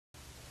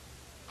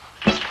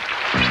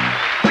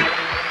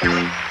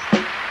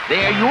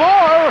There you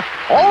are,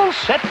 all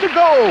set to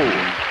go.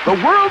 The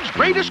world's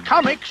greatest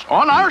comics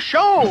on our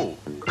show.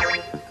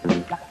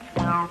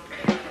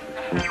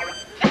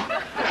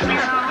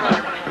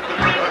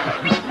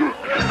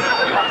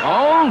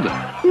 Hold.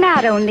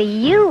 Not only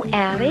you,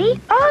 Allie,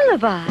 all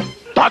of us.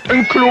 That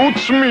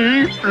includes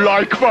me,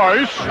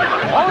 likewise.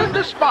 On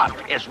the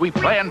spot as we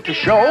plan to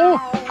show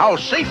how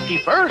safety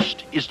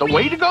first is the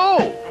way to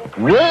go.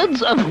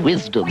 Words of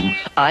wisdom,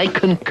 I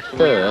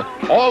concur.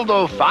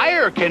 Although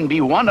fire can be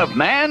one of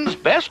man's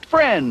best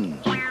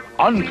friends,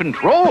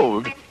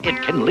 uncontrolled, it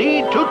can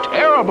lead to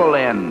terrible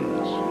ends.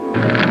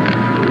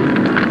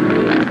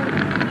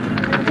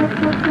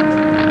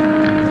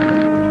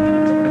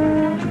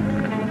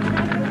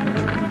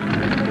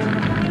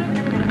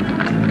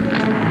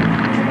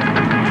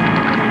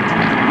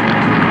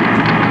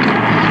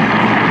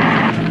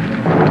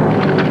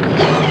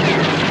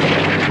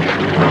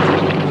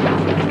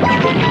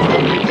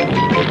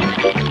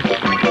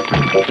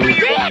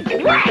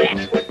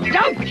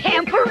 Don't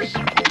campers!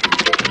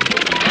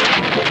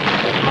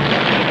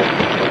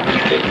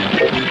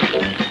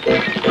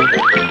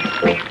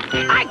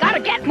 I gotta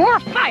get more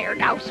fire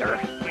now, sir.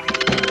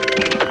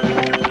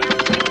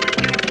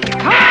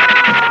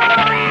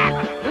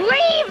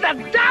 Leave the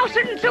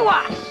dousing to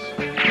us!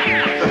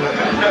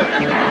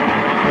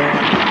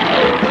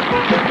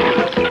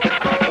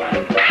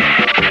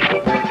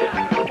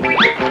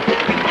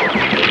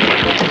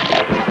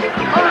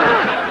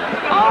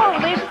 All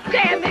this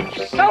damage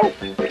so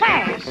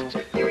fast.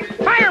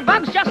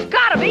 Firebugs just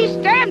gotta be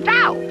stamped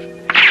out.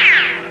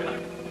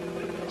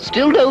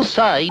 Still no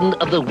sign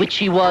of the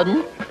witchy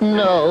one?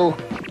 No.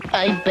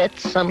 I bet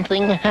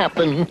something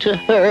happened to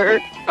her.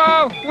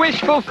 Oh,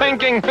 wishful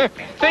thinking.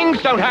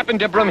 Things don't happen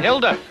to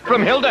Brumhilda.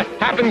 Brumhilda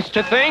happens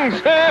to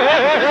things.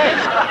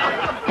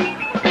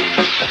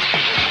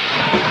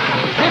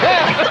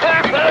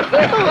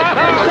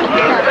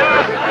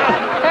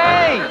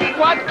 Hey,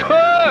 what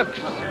cooks?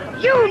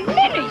 You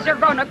ninnies are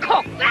gonna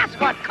cook, that's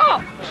what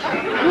cooks.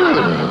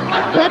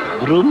 That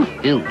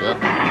Brumhilda.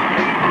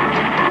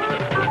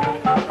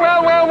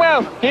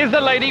 Well, here's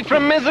the lady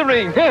from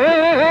Misery. You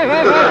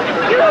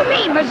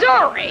mean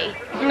Missouri?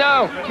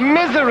 No,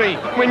 Misery,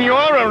 when you're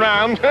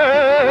around.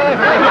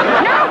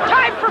 No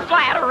time for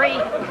flattery.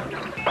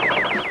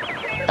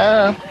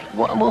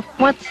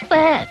 What's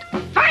that?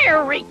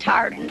 Fire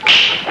retardant.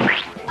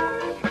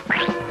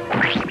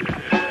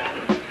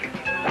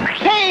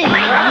 Hey,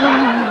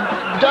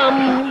 you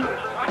dumb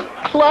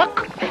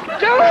cluck.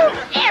 Don't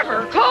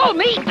ever call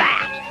me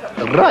that.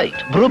 Right,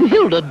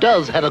 Brumhilda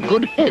does have a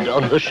good head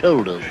on her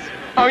shoulders.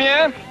 Oh,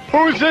 yeah?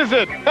 Whose is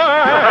it? Blast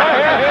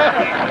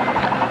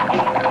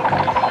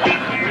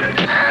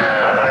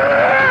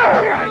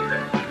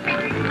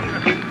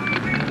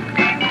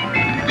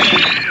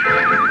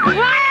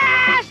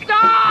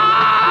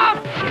off!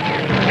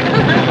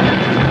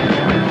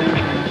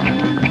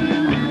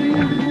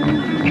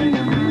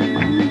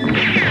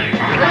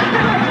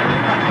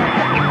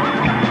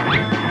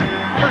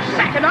 For a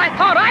second, I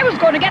thought I was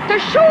going to get the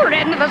short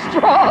end of the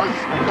straws.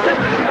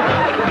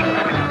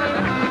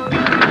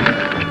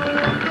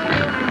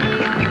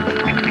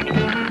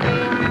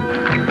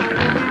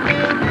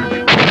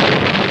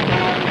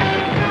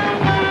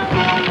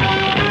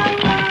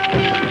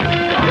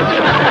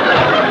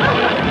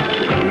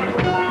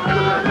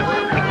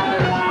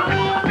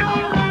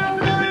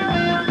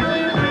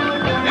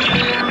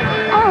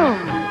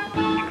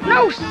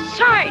 No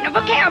sign of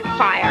a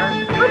campfire,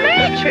 or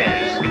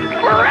matches,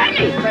 or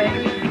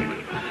anything.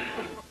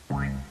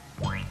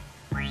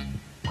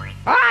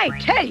 I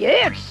tell you,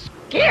 it's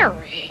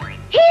scary.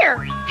 Here,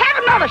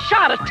 have another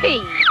shot of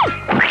tea.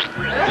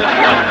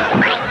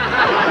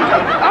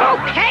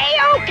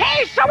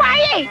 Okay, so I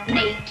ain't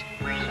neat.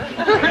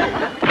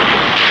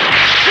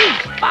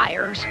 These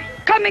fires,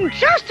 coming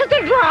just at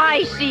the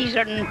dry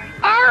season.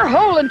 Our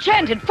whole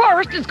enchanted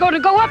forest is going to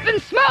go up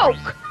in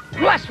smoke.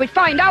 Unless we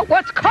find out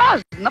what's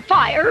causing the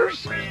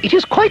fires. It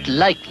is quite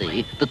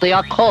likely that they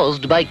are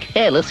caused by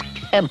careless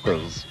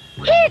campers.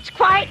 It's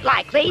quite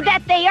likely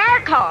that they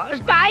are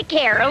caused by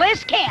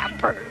careless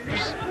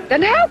campers.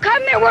 Then how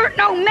come there weren't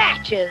no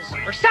matches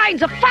or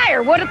signs of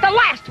firewood at the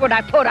last one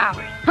I put out?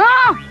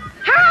 Huh?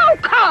 How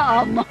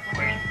come?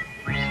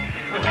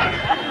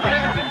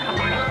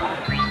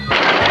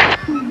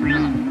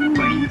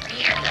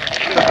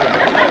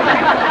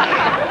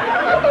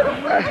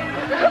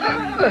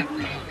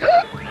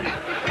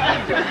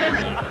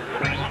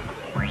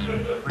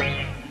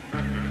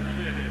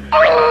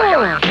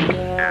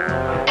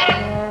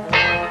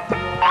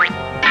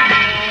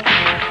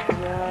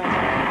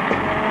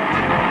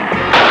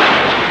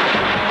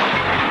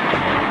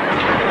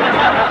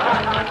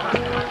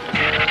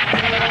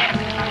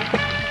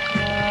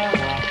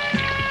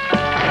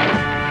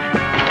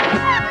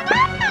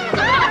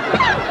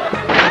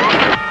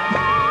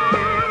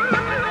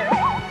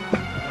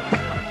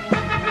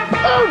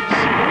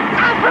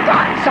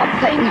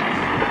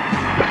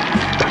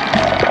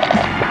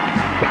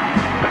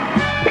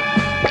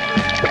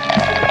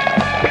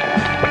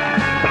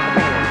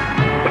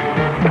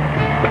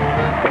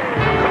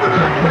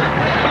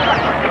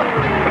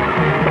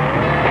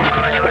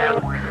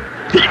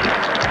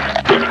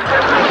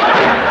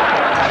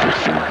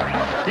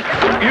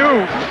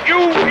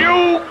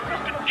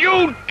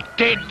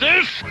 did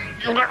this.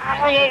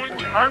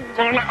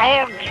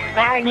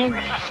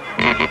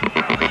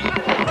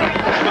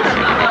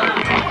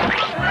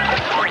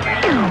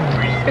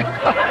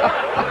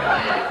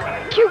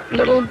 Cute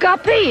little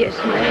guppy,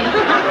 isn't he?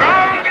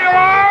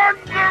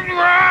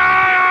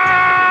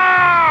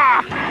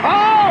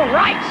 All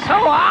right,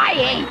 so I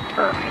ain't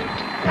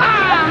perfect.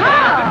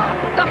 Aha!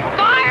 The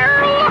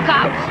fire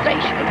lookout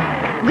station.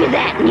 With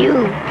that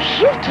new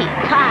cutie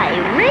pie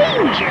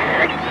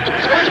ranger.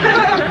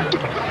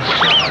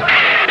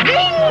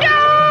 Ding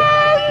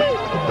dong!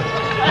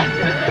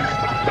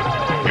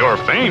 Your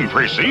fame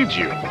precedes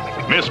you.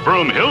 Miss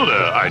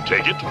Broomhilda, I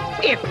take it.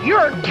 If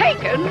you're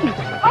taken,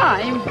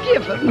 I'm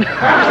given.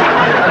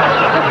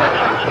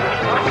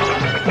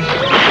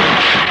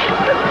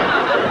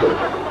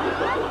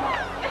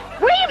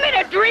 Wait a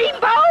minute,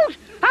 Dreamboat.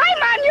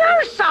 I'm on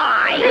your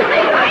side.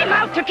 I'm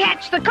out to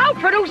catch the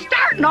culprit who's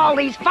starting all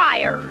these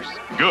fires.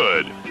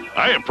 Good.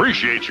 I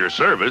appreciate your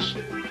service.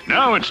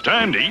 Now it's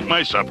time to eat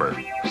my supper.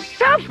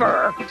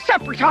 Supper?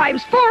 Supper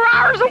time's 4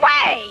 hours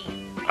away.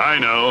 I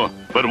know,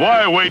 but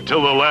why wait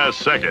till the last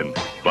second?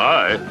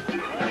 Bye.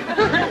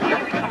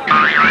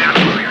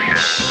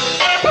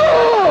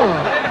 Oh,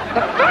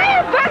 the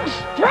firebug's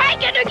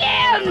striking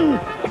again.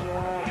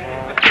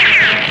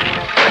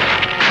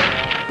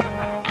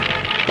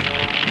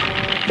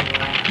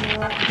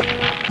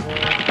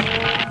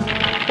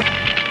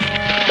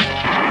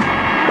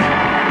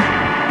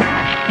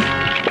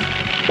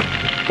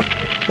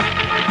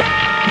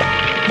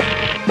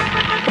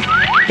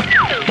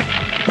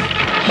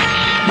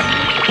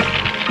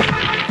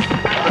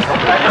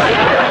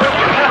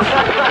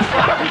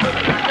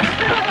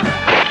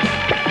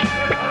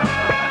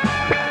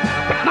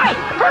 My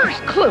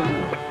first clue.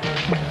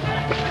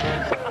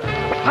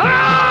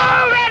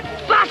 Oh, Red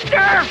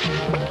Buster!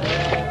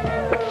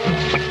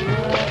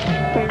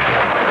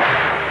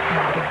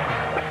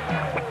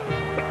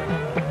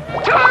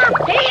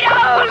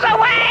 Torpedoes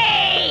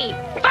away!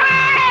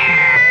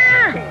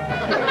 Fire!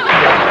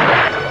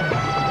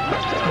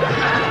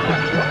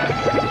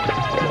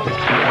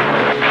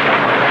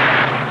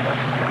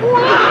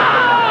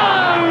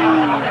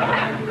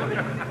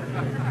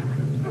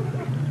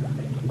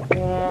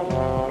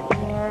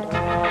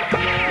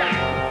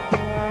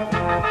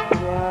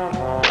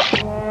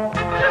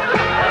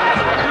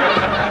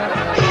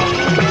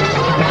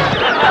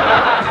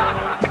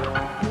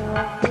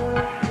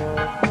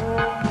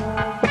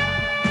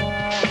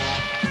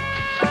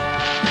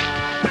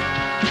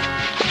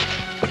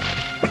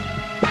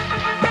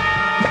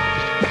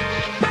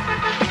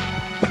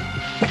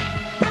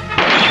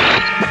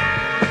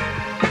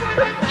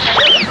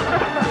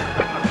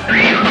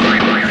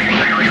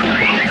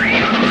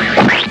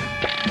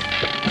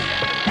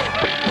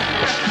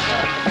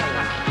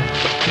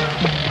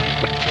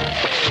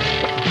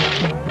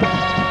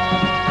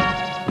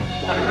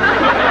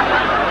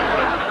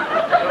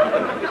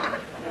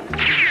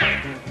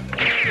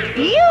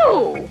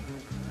 You!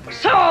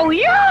 So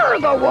you're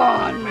the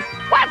one!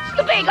 What's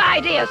the big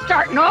idea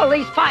starting all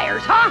these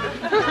fires, huh?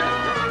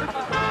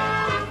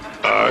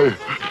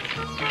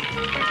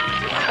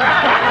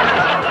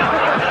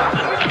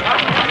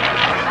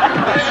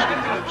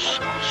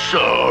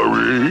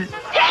 Sorry.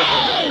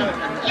 Hey!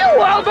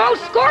 You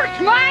almost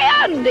scorched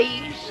my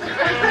undies!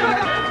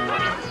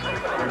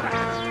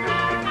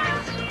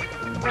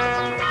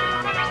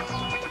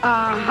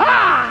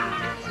 Aha!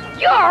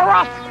 You're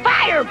a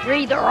fire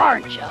breather,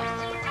 aren't you?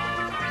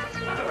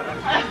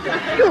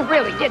 You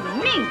really didn't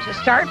mean to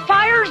start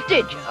fires,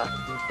 did you?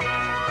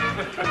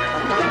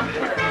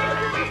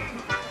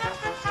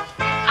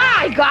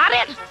 I got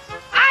it!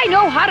 I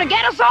know how to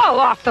get us all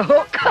off the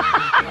hook.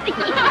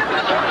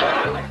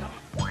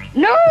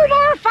 No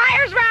more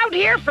fires around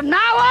here from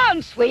now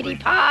on, sweetie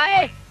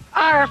pie.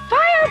 Our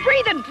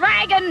fire-breathing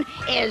dragon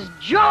is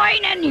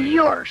joining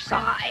your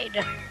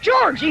side.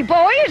 Georgie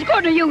boy is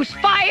going to use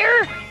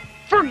fire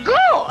for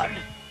good,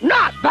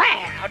 not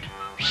bad.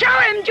 Show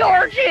him,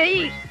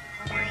 Georgie.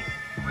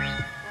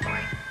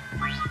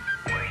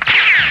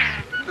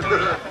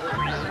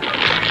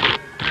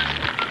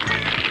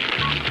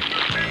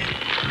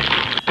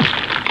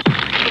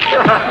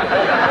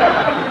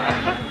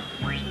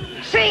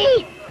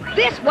 See?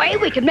 This way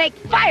we can make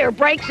fire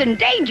breaks in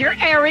danger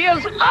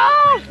areas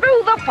all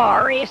through the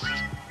forest.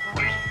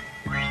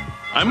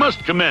 I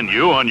must commend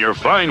you on your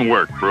fine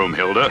work,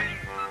 Broomhilda.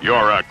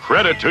 You're a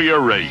credit to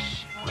your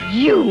race.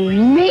 You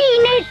mean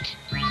it?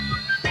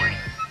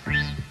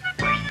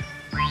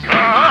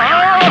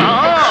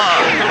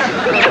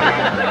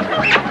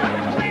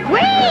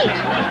 Wait!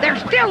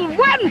 There's still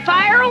one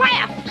fire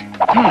left.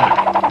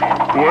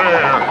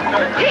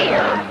 Where?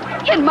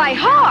 Here, in my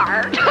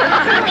heart.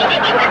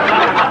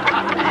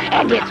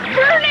 And it's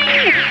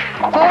burning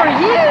for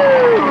you.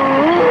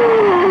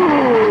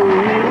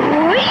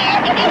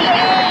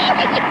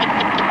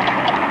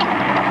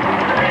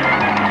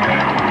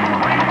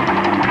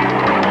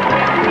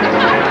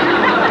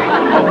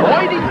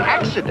 Avoiding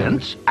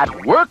accidents at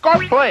work or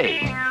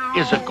play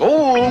is a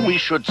goal we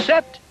should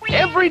set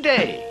every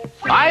day.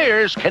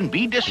 Fires can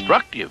be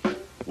destructive.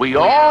 We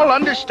all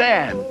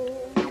understand.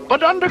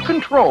 But under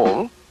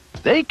control,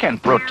 they can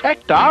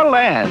protect our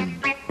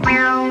land.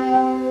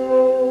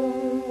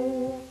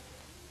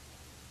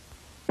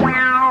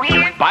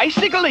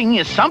 Bicycling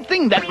is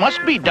something that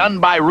must be done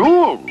by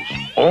rules.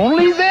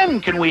 Only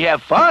then can we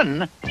have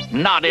fun,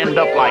 not end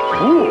up like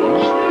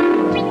fools.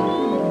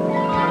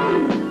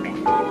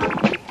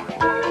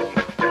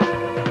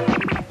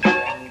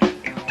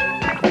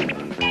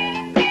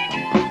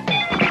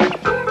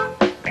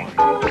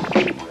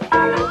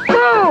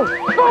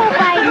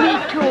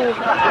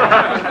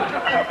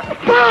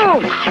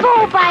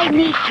 Go by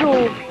me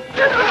too.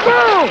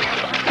 Go.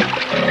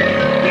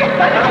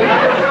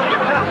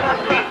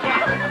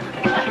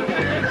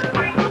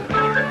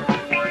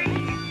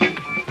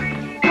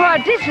 Well,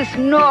 this is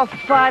no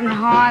fun,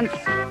 Hans.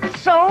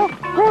 So,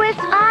 who is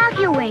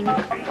arguing?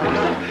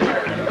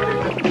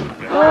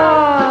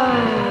 Oh.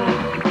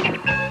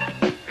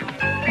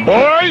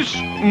 Boys,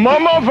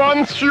 Mama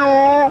wants you.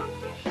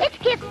 It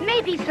gives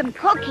maybe some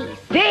cookies.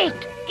 Wait,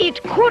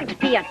 it could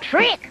be a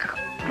trick.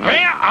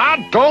 Where are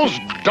those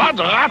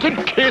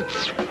dud-ratted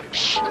kids?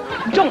 Shh!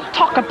 Don't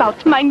talk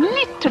about my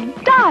little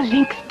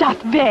darlings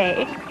that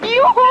way.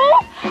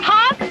 Yoo-hoo!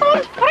 Hans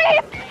and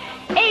Fritz!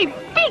 A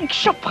big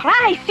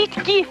surprise it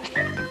gives.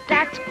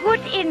 That's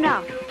good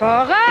enough for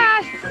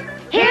us.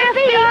 Here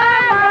we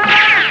are.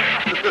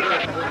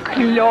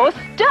 Close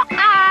the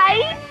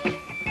eyes.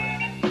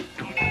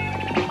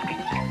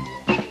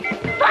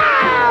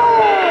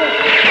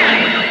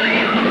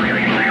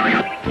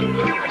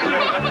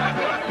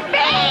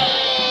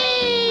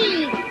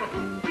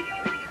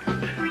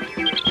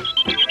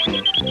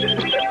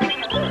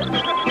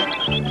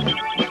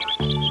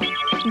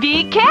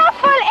 Be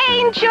careful,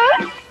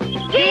 angels!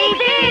 He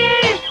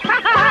did!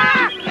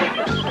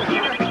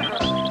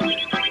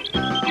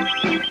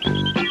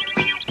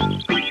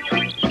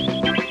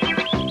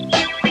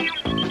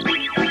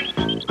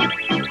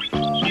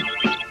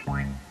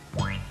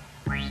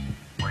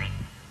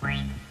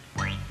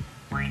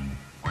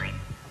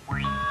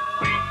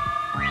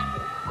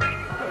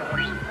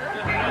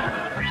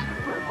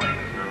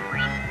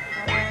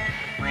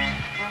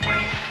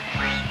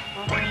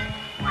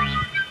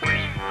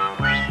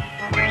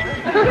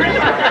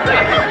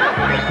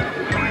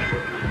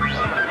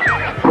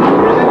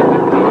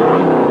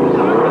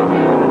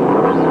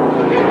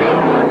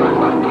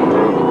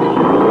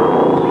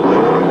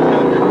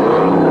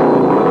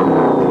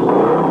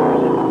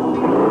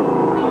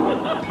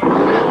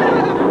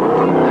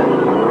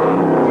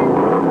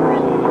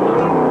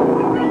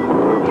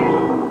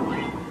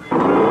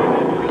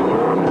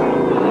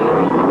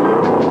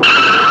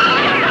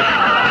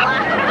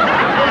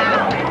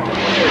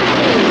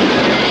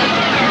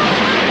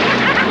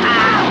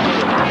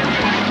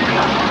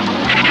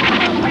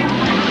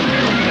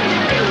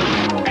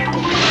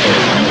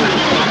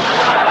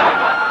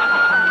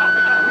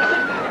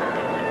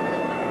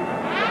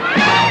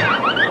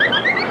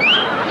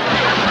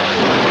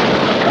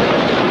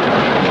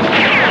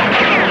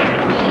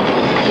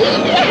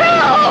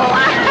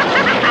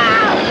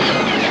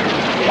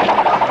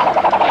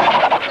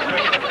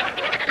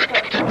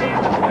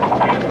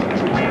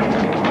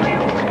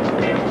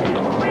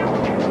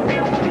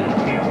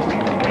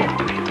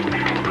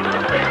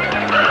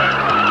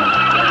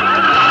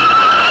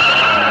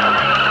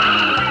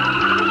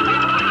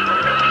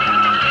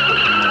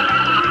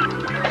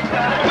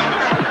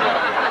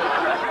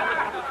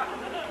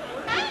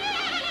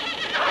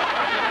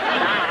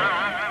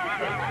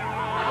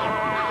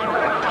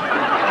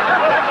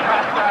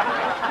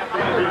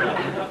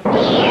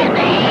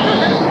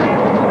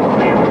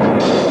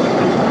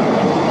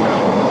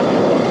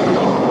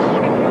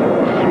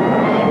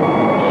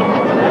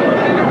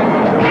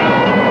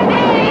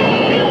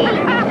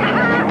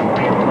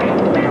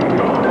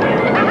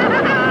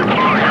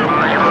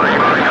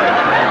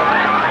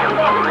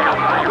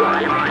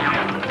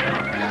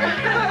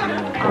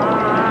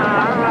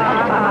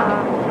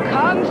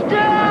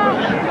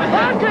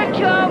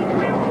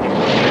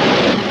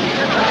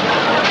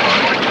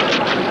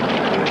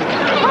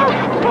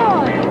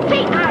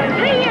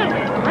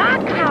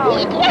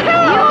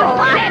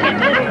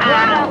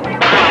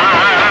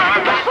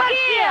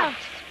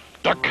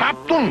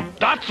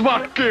 That's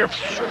what gives.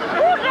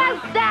 Put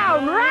us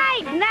down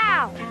right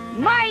now.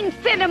 Mine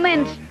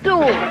cinnamon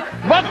stew.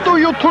 What do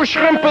you two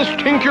shrimpers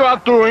think you are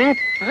doing?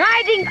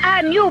 Riding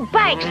on new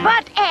bikes,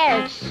 what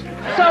else?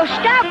 So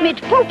stop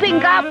mit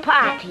pooping our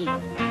party.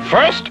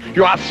 First,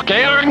 you are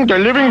scaring the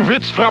living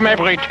wits from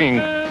everything.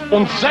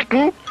 And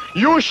second,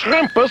 you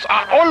shrimpers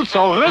are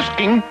also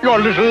risking your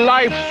little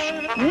lives.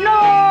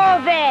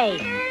 No way.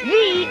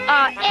 We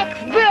are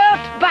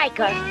expert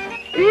bikers.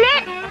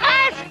 Let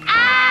us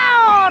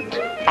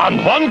out!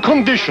 On one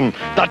condition,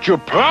 that you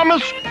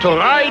promise to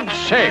ride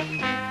safe.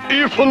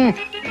 Even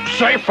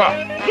safer.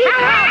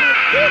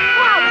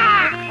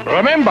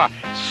 Remember,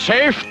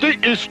 safety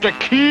is the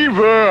key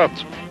word.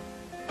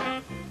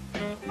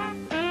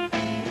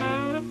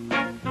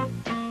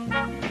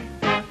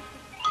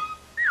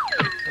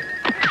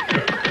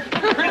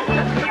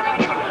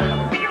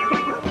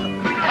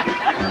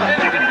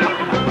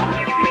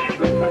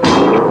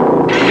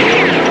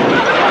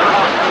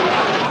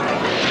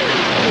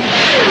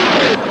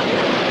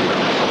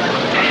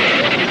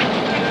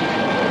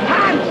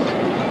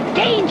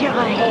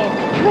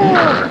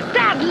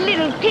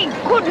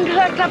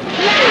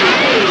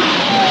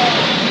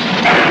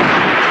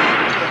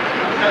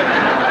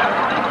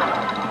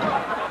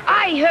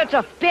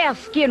 lot of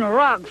bearskin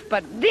rugs,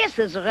 but this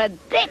is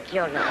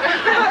ridiculous.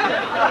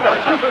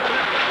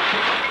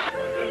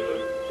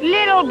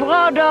 Little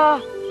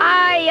brother,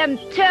 I am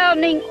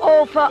turning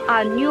over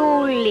a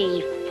new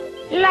leaf.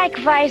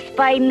 Likewise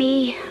by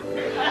me.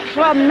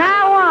 From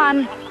now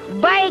on,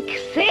 bike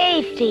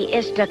safety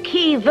is the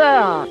key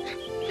word.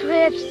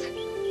 Fritz,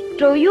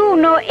 do you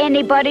know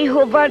anybody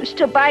who wants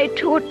to buy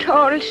 2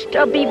 tall,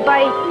 stubby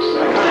bikes?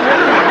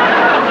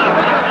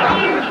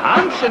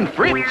 Hans and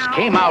Fritz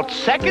came out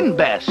second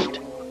best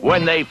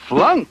when they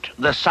flunked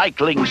the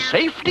cycling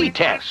safety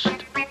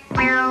test.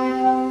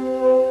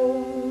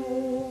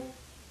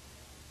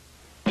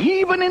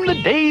 Even in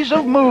the days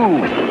of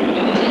Moo.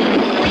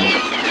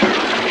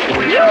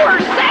 You were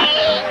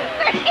saying?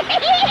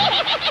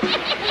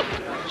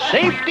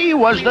 Safety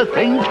was the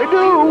thing to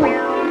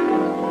do.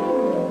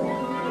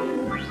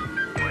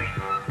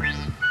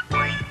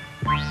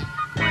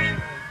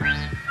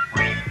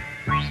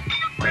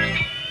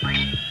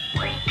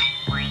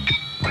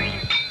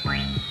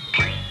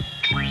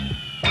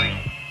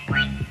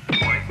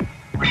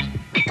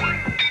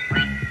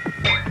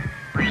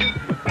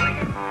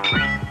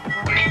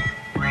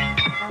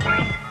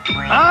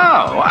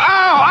 Ow!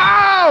 Ow!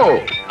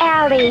 Ow!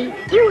 Allie,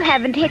 you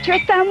haven't hit your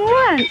thumb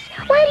once.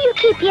 Why do you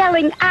keep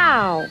yelling,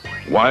 ow?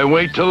 Why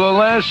wait till the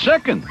last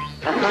second?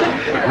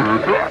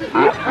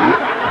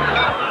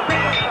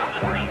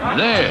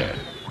 There.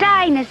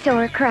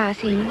 Dinosaur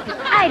crossing.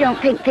 I don't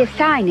think this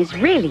sign is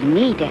really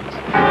needed.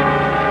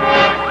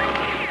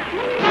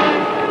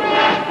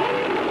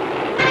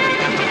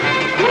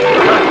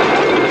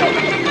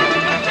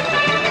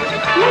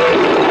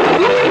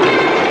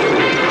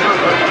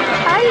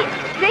 I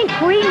think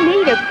we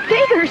need a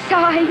bigger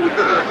sign.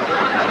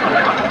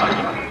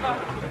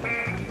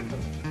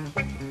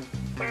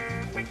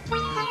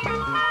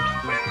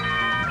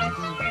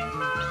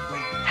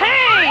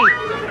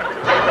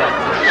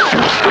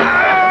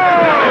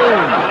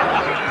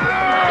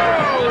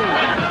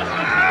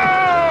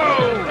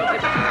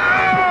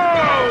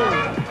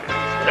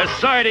 The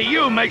sight of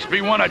you makes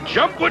me want to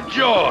jump with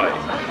joy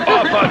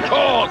off a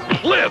tall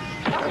cliff.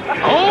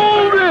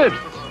 Hold it!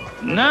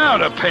 Now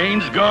the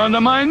pain's gone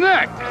to my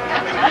neck.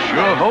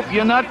 Sure hope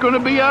you're not going to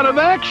be out of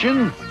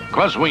action,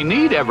 'cause we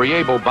need every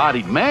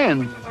able-bodied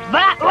man.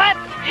 That lets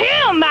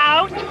him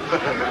out.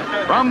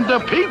 From the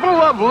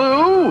people of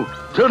Lou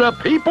to the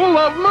people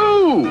of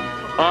Moo,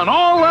 an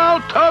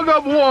all-out tug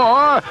of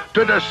war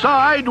to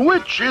decide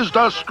which is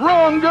the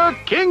stronger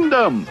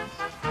kingdom.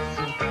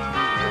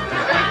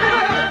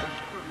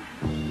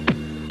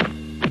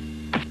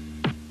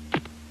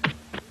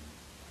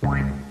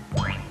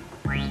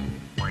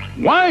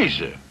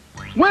 Wiser,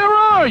 where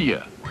are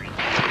you?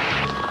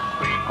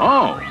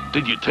 Oh,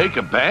 did you take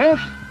a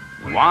bath?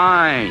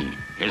 Why,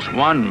 is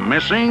one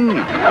missing?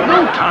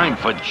 No time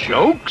for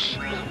jokes.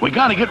 We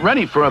gotta get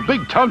ready for a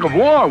big tug of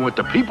war with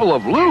the people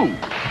of Lou.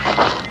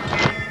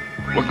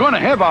 We're gonna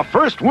have our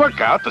first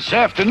workout this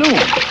afternoon.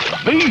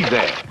 Be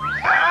there.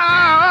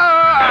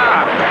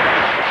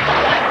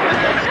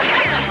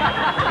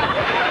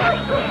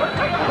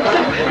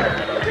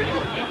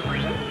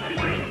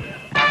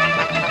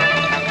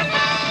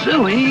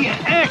 Silly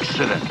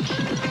accidents.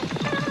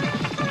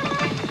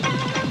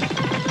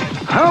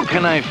 How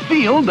can I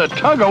field a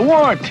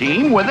tug-of-war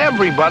team with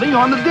everybody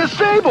on the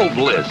disabled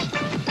list?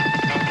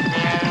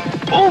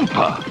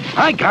 Oompa!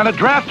 I gotta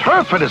draft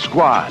her for the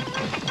squad.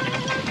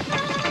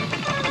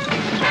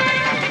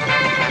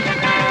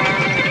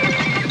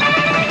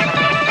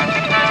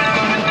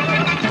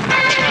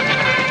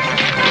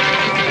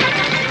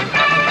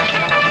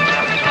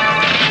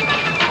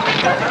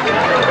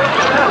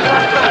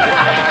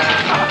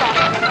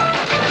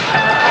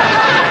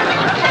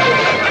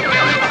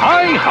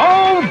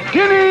 Hi-ho,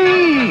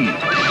 Guinea!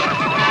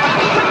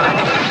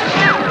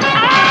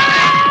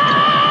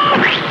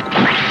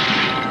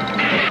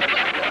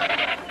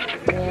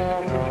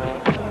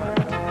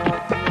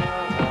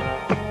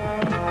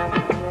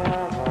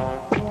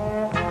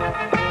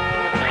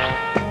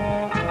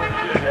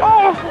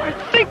 Oh, I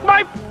think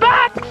my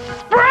back's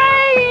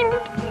sprained.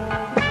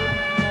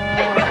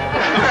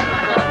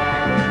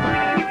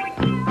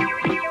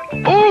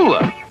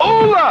 Ola!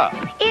 Ola!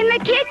 In the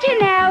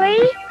kitchen,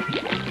 Allie.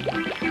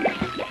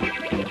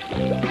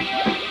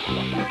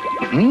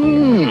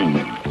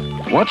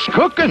 What's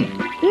cooking?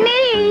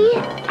 Me?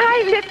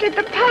 I lifted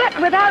the pot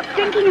without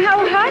thinking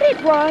how hot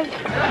it was.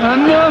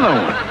 Another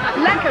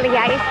one. Luckily,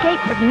 I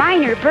escaped with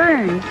minor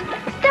burns.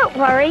 Don't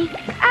worry,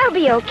 I'll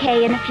be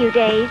okay in a few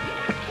days.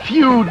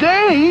 Few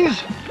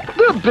days?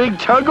 The big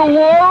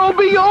tug-of-war will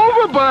be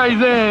over by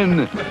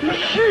then.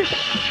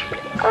 Shh.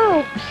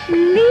 Oh,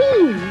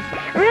 please.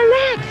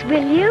 Relax,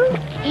 will you?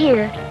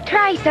 Here,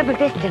 try some of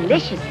this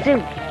delicious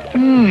soup.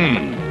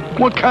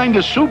 What kind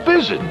of soup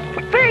is it?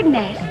 Bird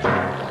nest.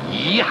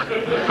 Yeah,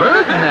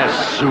 bird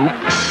nest soup.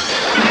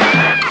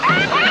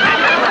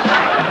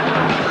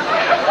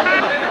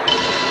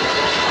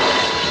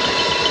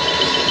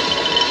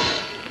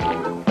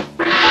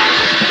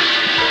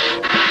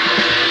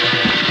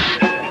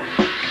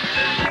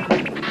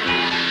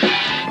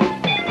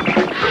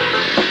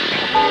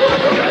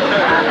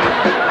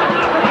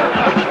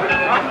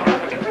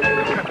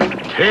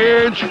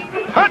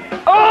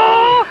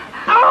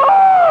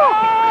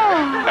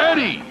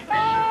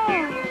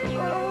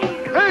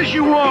 As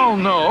you all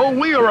know,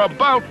 we are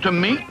about to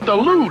meet the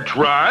Lou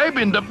tribe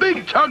in the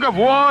big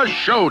tug-of-war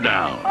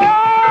showdown.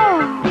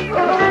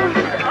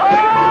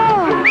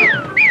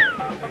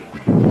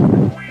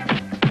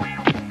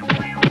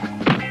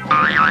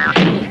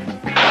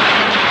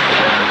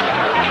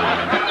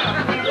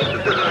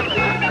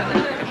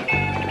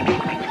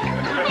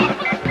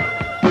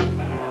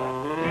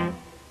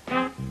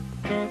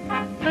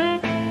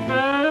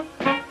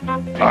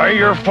 Are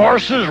your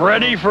forces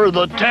ready for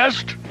the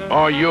test?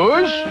 Are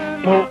yours?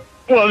 Well,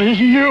 what do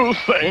you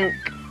think?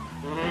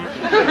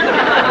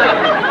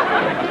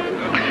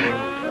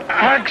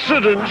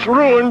 Accidents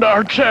ruined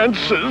our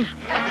chances.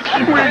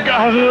 We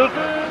gotta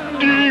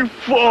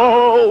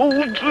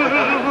default.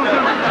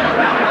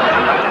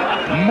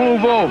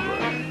 Move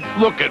over.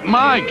 Look at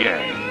my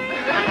gang.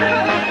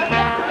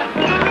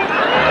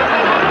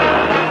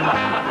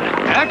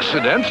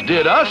 Accidents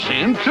did us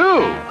in,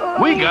 too.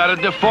 We gotta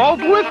default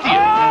with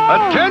you.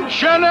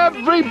 Attention,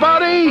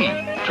 everybody!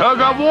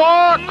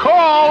 Tug-of-war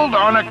called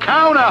on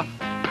account of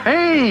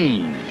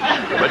pain.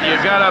 But you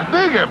got a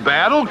bigger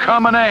battle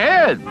coming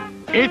ahead.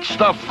 It's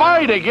the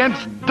fight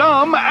against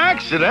dumb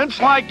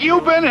accidents like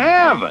you've been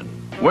having.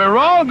 We're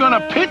all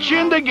gonna pitch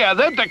in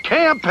together to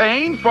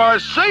campaign for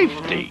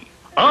safety.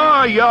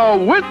 Are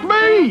you with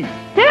me?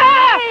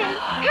 Yeah!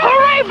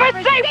 Hooray for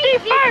safety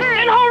first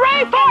and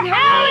hooray for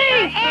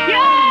Ellie!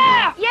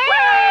 Yeah!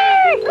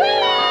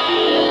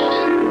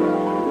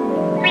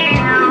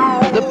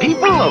 The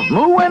people of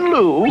Moo and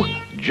Lou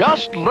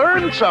just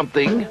learned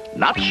something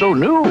not so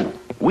new.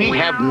 We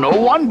have no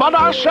one but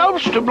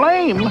ourselves to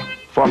blame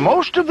for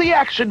most of the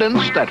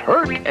accidents that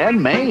hurt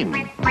and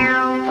maim.